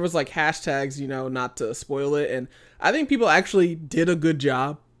 And there was like hashtags, not to spoil it. And I think people actually did a good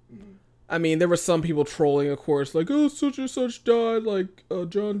job. I mean, there were some people trolling, of course, like, oh, such and such died, like,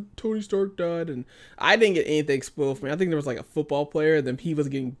 Tony Stark died, and I didn't get anything spoiled for me. I think there was, like, a football player, and then he was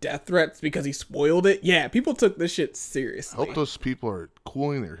getting death threats because he spoiled it. Yeah, people took this shit seriously. I hope those people are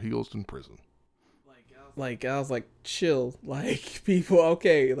cooling their heels in prison. Like, I was like, chill, like, people,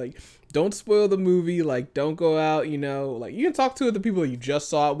 okay, like, don't spoil the movie, like, don't go out, like, you can talk to the people you just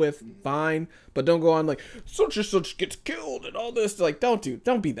saw it with, fine, but don't go on, like, such and such gets killed and all this, like, don't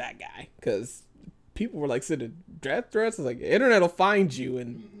be that guy, because people were, like, sending death threats. It's like, the internet will find you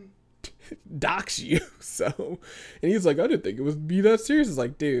and dox you, so, and he's like, I didn't think it would be that serious. It's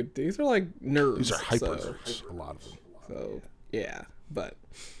like, dude, these are, like, nerds. These are hyper-nerds, a lot of them. So, yeah, but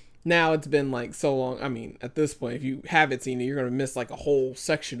now it's been like so long. I mean, at this point, if you haven't seen it, you're gonna miss like a whole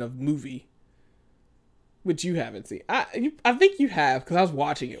section of movie, which you haven't seen. I think you have, because I was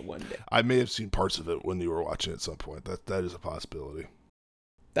watching it one day. I may have seen parts of it when you were watching at some point. That is a possibility.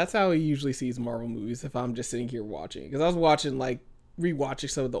 That's how he usually sees Marvel movies. If I'm just sitting here watching, because I was watching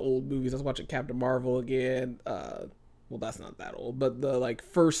rewatching some of the old movies. I was watching Captain Marvel again. Well, that's not that old, but the like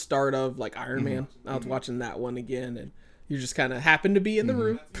first start of like Iron Man. I was watching that one again, and you just kind of happen to be in the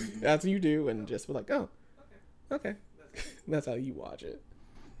room, as you do, and just be like, oh, okay. That's how you watch it.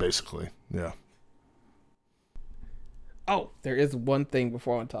 Basically, yeah. Oh, there is one thing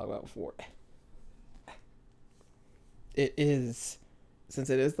before I want to talk about before. It is, since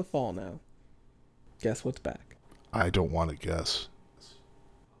it is the fall now, guess what's back? I don't want to guess.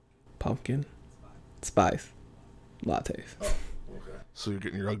 Pumpkin spice lattes. Oh, okay. So you're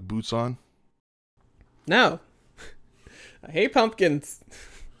getting your Ugg boots on? No. I hate pumpkins.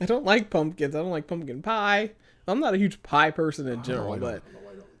 I don't like pumpkins. I don't like pumpkin pie. I'm not a huge pie person in general, but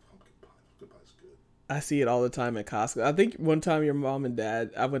I see it all the time at Costco. I think one time your mom and dad,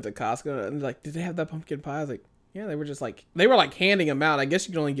 I went to Costco and like, did they have that pumpkin pie? I was like, yeah, they were handing them out. I guess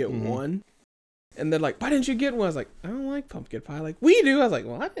you can only get one. And they're like, why didn't you get one? I was like, I don't like pumpkin pie. Like, we do. I was like,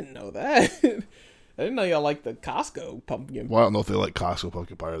 well, I didn't know that. I didn't know y'all like the Costco pumpkin pie. Well, I don't know if they like Costco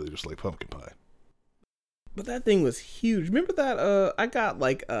pumpkin pie or they just like pumpkin pie. But that thing was huge. Remember that? I got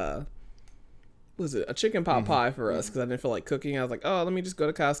like was it a chicken pot pie for us because I didn't feel like cooking. I was like, oh, let me just go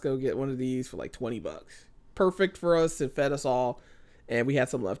to Costco, get one of these for like $20. Perfect for us. It fed us all, and we had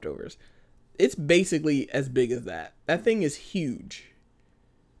some leftovers. It's basically as big as that. That thing is huge,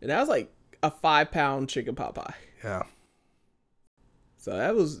 and that was like a 5-pound chicken pot pie. Yeah. So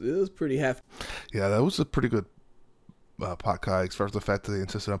it was pretty hefty. Yeah, that was a pretty good pot pie, as far as the fact that they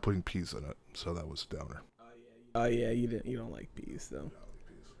insisted on putting peas in it. So that was a downer. Oh yeah, you don't like peas though.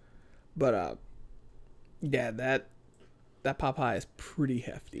 But yeah, that pot pie is pretty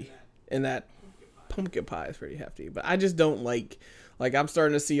hefty, and that pumpkin pie is pretty hefty. But I just don't like I'm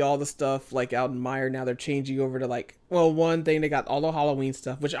starting to see all the stuff like out in Meyer now. They're changing over to one thing, they got all the Halloween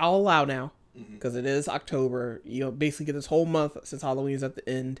stuff, which I'll allow now because it is October. You know, basically get this whole month since Halloween's at the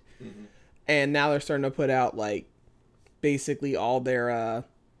end, and now they're starting to put out basically all their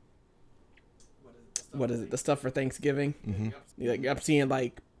what is it, the stuff for Thanksgiving. I'm seeing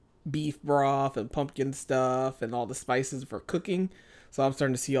beef broth and pumpkin stuff and all the spices for cooking. So I'm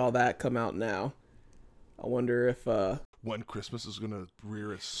starting to see all that come out now. I wonder if when Christmas is gonna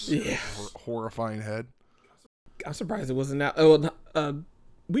rear its horrifying head. I'm surprised it wasn't out. Oh,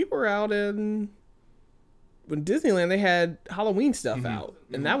 we were out when Disneyland they had Halloween stuff out,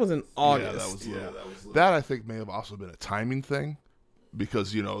 and that was in August. That I think may have also been a timing thing,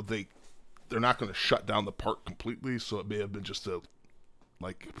 because they're not going to shut down the park completely, so it may have been just a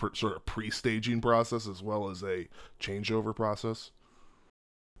sort of pre-staging process as well as a changeover process.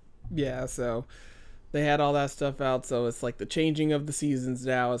 Yeah, so they had all that stuff out, so it's the changing of the seasons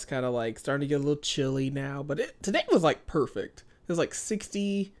now. It's kind of starting to get a little chilly now, but today was perfect. It was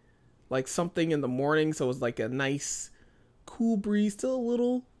 60 something in the morning, so it was a nice cool breeze, still a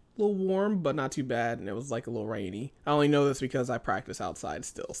little warm, but not too bad, and it was a little rainy. I only know this because I practice outside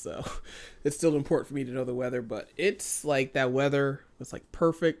still, so it's still important for me to know the weather, but it's that weather was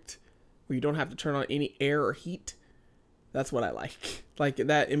perfect, where you don't have to turn on any air or heat. That's what I like.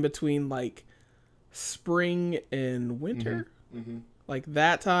 That in between spring and winter,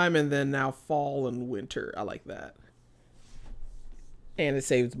 that time, and then now fall and winter. I like that. And it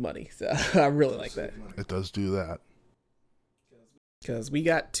saves money, so I really like that. It does do that. Because we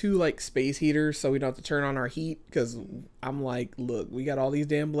got 2 space heaters, so we don't have to turn on our heat. Because I'm look, we got all these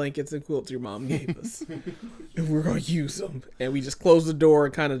damn blankets and quilts your mom gave us, and we're gonna use them. And we just close the door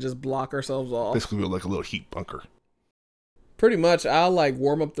and kind of just block ourselves off. Basically, like a little heat bunker. Pretty much, I'll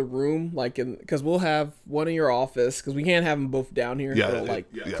warm up the room, because we'll have one in your office, because we can't have them both down here. Yeah,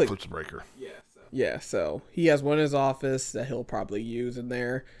 flips the breaker. Yeah, so he has one in his office that he'll probably use in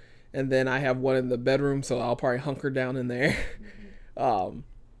there, and then I have one in the bedroom, so I'll probably hunker down in there.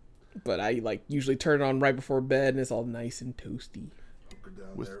 But I usually turn it on right before bed, and it's all nice and toasty.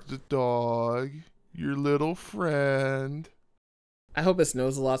 With the dog, your little friend. I hope it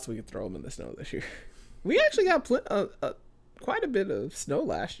snows a lot so we can throw him in the snow this year. We actually got quite a bit of snow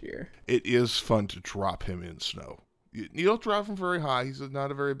last year. It is fun to drop him in snow. You don't drop him very high. He's not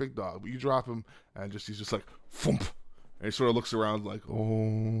a very big dog, but you drop him and he's just thump, and he sort of looks around I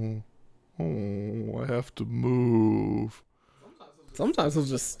have to move. Sometimes he'll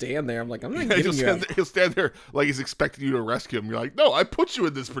just stand there. I'm I'm not getting you out. He'll stand there like he's expecting you to rescue him. You're like, no, I put you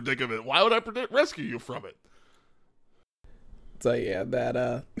in this predicament. Why would I rescue you from it? So yeah,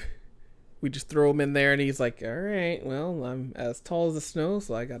 that we just throw him in there, and he's like, all right, well, I'm as tall as the snow,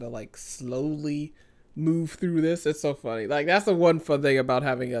 so I gotta slowly move through this. It's so funny. That's the one fun thing about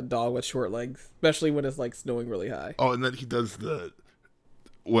having a dog with short legs, especially when it's snowing really high. Oh, and then he does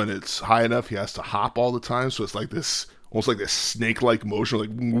when it's high enough, he has to hop all the time, so it's this almost this snake-like motion,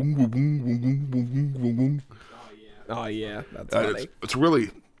 boom, boom, boom, boom, boom, boom, boom, boom. Oh yeah, that's funny. It's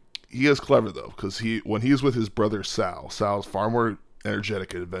really, he is clever though, because when he's with his brother Sal's far more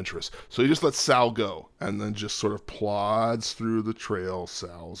energetic and adventurous, so he just lets Sal go and then just sort of plods through the trail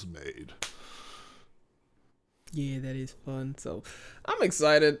Sal's made. Yeah, that is fun. So I'm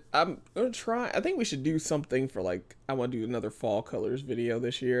excited. I'm gonna try. I think we should do something for I want to do another fall colors video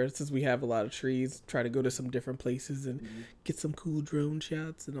this year, since we have a lot of trees. Try to go to some different places and get some cool drone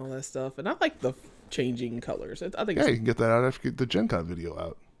shots and all that stuff. And I like the changing colors. I think you can get that out after you get the Gen Con video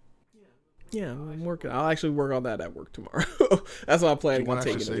out. Yeah, I'm working. I'll actually work on that at work tomorrow. That's what I'm planning on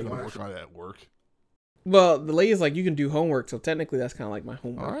taking. You want to work on it at work? Well, the lady's you can do homework, so technically that's kind of my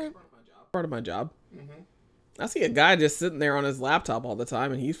homework. All right. Part of my job. I see a guy just sitting there on his laptop all the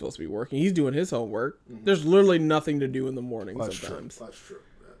time, and he's supposed to be working. He's doing his homework. There's literally nothing to do in the morning sometimes. That's true.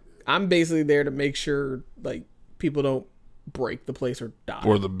 I'm basically there to make sure people don't break the place or die.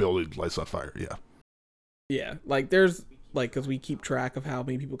 Or the building lights on fire, yeah. Yeah, there's because we keep track of how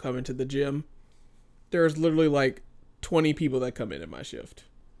many people come into the gym. There's literally 20 people that come in at my shift.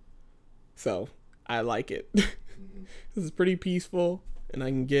 So I like it. This is pretty peaceful, and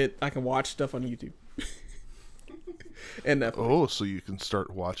I can watch stuff on YouTube. And Netflix. Oh, so you can start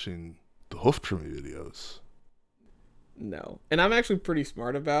watching the hoof trimming videos. No. And I'm actually pretty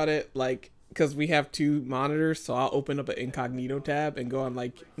smart about it, because we have 2 monitors, so I'll open up an incognito tab and go on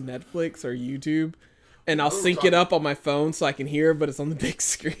Netflix or YouTube and I'll sync it up on my phone so I can hear it, but it's on the big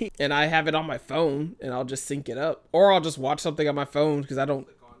screen. And I have it on my phone, and I'll just sync it up. Or I'll just watch something on my phone because I don't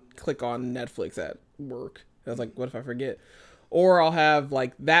click on Netflix at work. I was like, what if I forget? Or I'll have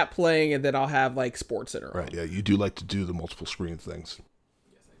like that playing, and then I'll have like Sports Center on. Right, yeah, you do like to do the multiple screen things.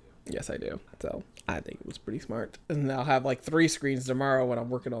 Yes, I do. So I think it was pretty smart. And I'll have like 3 screens tomorrow when I'm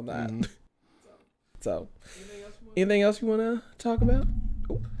working on that. Mm-hmm. So, anything else you want to talk about?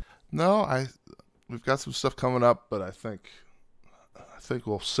 Oh. No, we've got some stuff coming up, but I think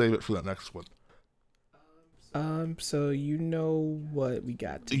we'll save it for the next one. So you know what we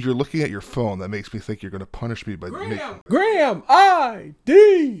got. You're looking at your phone. That makes me think you're going to punish me by Graham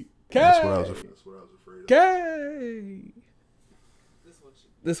I-D-K. That's what I was afraid of. K.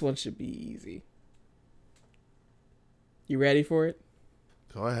 This one should be easy. You ready for it?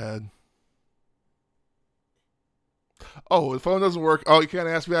 Go ahead. Oh, the phone doesn't work. Oh, you can't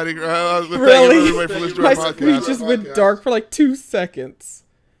ask me how to... Really? My screen just went dark for like 2 seconds.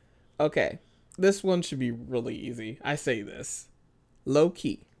 Okay. This one should be really easy. I say this. Low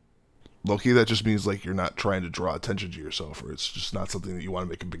key. Low key, that just means like you're not trying to draw attention to yourself, or it's just not something that you want to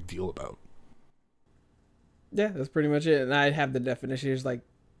make a big deal about. Yeah, that's pretty much it. And I have the definition. It's like,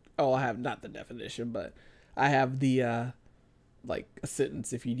 I have not the definition, but I have the, like, a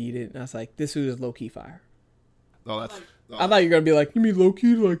sentence if you need it. And I was like, this food is low-key fire. No, I thought you were going to be like, you mean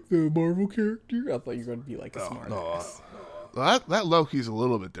low-key like the Marvel character? I thought you were going to be like a smart ass. That low-key's a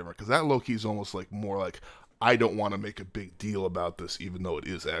little bit different, because that low-key's almost like more like, I don't want to make a big deal about this, even though it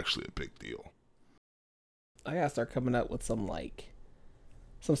is actually a big deal. I got to start coming up with some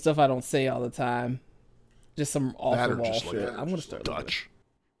stuff I don't say all the time. Just some off-the-wall shit. I'm going to start Dutch.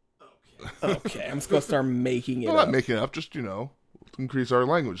 Okay, I'm just going to start making it up. Not making it up, just, increase our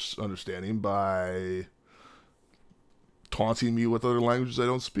language understanding by taunting me with other languages I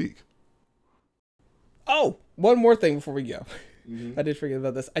don't speak. Oh, one more thing before we go. Mm-hmm. I did forget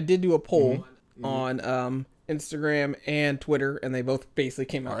about this. I did do a poll on Instagram and Twitter, and they both basically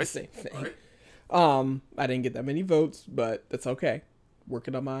came out the same thing. Right. I didn't get that many votes, but that's okay.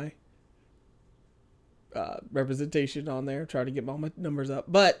 Working on my representation on there, trying to get all my numbers up.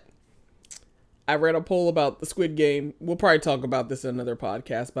 But I ran a poll about the Squid Game. We'll probably talk about this in another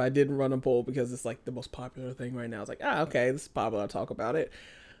podcast, but I did run a poll because it's like the most popular thing right now. I was like, okay, this is popular. I'll talk about it.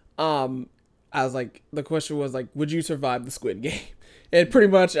 I was like, the question was like, would you survive the Squid Game? And pretty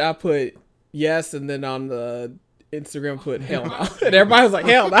much I put yes, and then on the Instagram put hell no. And everybody was like,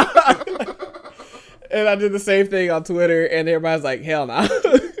 hell no. And I did the same thing on Twitter, and everybody's like, hell no.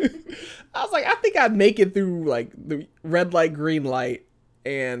 I was like, I think I'd make it through like the red light, green light,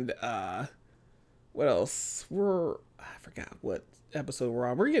 and what else? I forgot what episode we're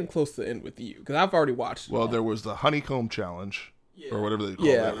on. We're getting close to the end with you, because I've already watched it. Well, there was the honeycomb challenge. Yeah. Or whatever they call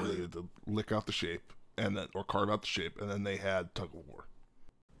that, where they had to lick out the shape or carve out the shape, and then they had tug of war.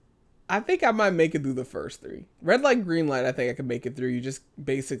 I think I might make it through the first 3. Red light, green light, I think I can make it through. You just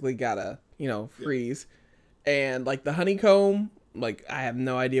basically gotta, freeze. Yeah. And like the honeycomb, like I have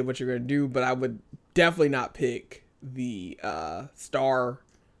no idea what you're gonna do, but I would definitely not pick the star,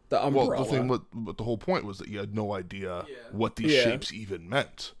 the umbrella. Well, but the whole point was that you had no idea what these shapes even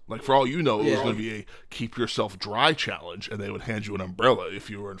meant. Like, for all you know, it was going to be a keep yourself dry challenge, and they would hand you an umbrella if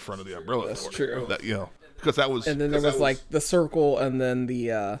you were in front of the umbrella. That's true. That, because that was... And then there was like the circle and then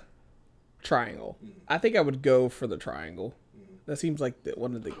the triangle. I think I would go for the triangle. That seems like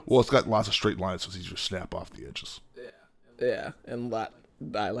one of the... Well, it's got lots of straight lines, so it's easier to snap off the edges. Yeah, and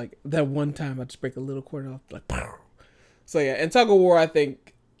I like that one time I just break a little corner off, like, pow. So yeah, and tug of war, I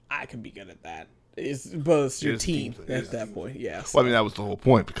think I can be good at that. It's both your team at that point. Yeah. So. Well, I mean, that was the whole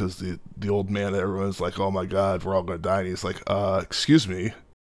point, because the old man, everyone's like, "Oh my God, we're all going to die," and he's like, "Excuse me,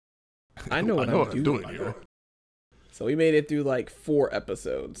 I know what I'm doing here." So we made it through like 4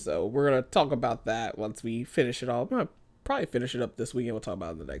 episodes. So we're gonna talk about that once we finish it all. I'm gonna probably finish it up this weekend. We'll talk about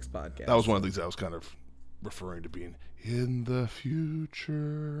it in the next podcast. That was one of the things I was kind of referring to being in the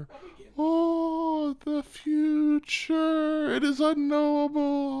future. Oh, the future. It is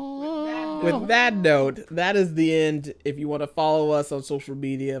unknowable. With that note, that is the end. If you want to follow us on social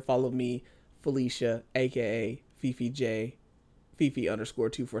media, follow me, Felicia, a.k.a. Fifi J,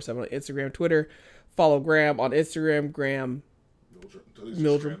 Fifi_247 on Instagram, Twitter. Follow Graham on Instagram, Graham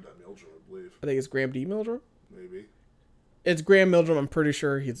Mildrum. I think it's Graham D. Mildrum. Maybe. It's Graham Mildrum. I'm pretty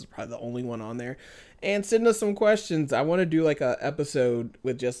sure he's probably the only one on there. And send us some questions. I want to do like a episode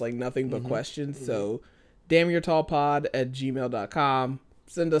with just like nothing but questions. Mm-hmm. So damnyourtallpod@gmail.com.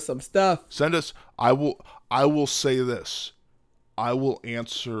 Send us some stuff. Send us. I will say this. I will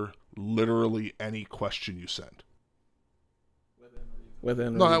answer literally any question you send.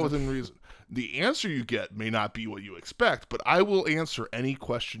 Within reason. No, not within reason. The answer you get may not be what you expect, but I will answer any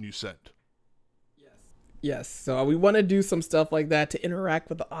question you send. Yes, so we want to do some stuff like that to interact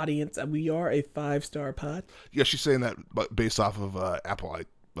with the audience, and we are a 5-star pod. Yeah, she's saying that based off of Apple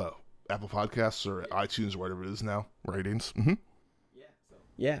Podcasts or iTunes or whatever it is now, ratings. Mm-hmm.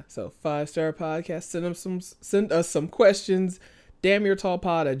 Yeah, so 5-star podcast. Send us some questions.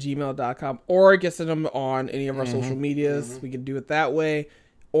 damnyourtallpod@gmail.com, or get send them on any of our social medias. We can do it that way,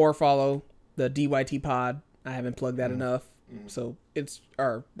 or follow the DYT pod. I haven't plugged that enough. So it's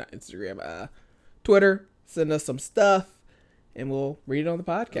not Instagram, Twitter. Send us some stuff, and we'll read it on the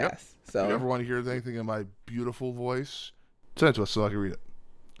podcast. Yep. So if you ever want to hear anything in my beautiful voice, send it to us so I can read it.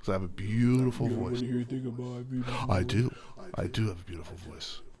 Because I have a beautiful voice. I do. I do have a beautiful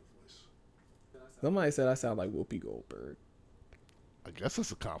voice. Somebody said I sound like Whoopi Goldberg. I guess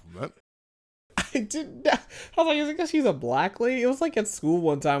that's a compliment. I didn't. I was like, is it because she's a black lady? It was like at school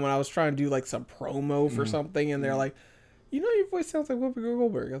one time when I was trying to do like some promo for something, and they're like, you know, your voice sounds like Whoopi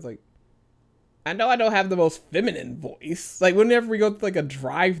Goldberg. I was like, I know I don't have the most feminine voice. Like whenever we go to like a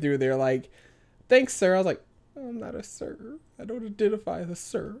drive-through, they're like, thanks, sir. I was like, oh, I'm not a sir. I don't identify as a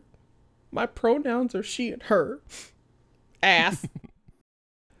sir. My pronouns are she and her. Ass.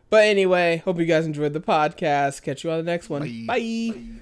 But anyway, hope you guys enjoyed the podcast. Catch you on the next one. Bye. Bye.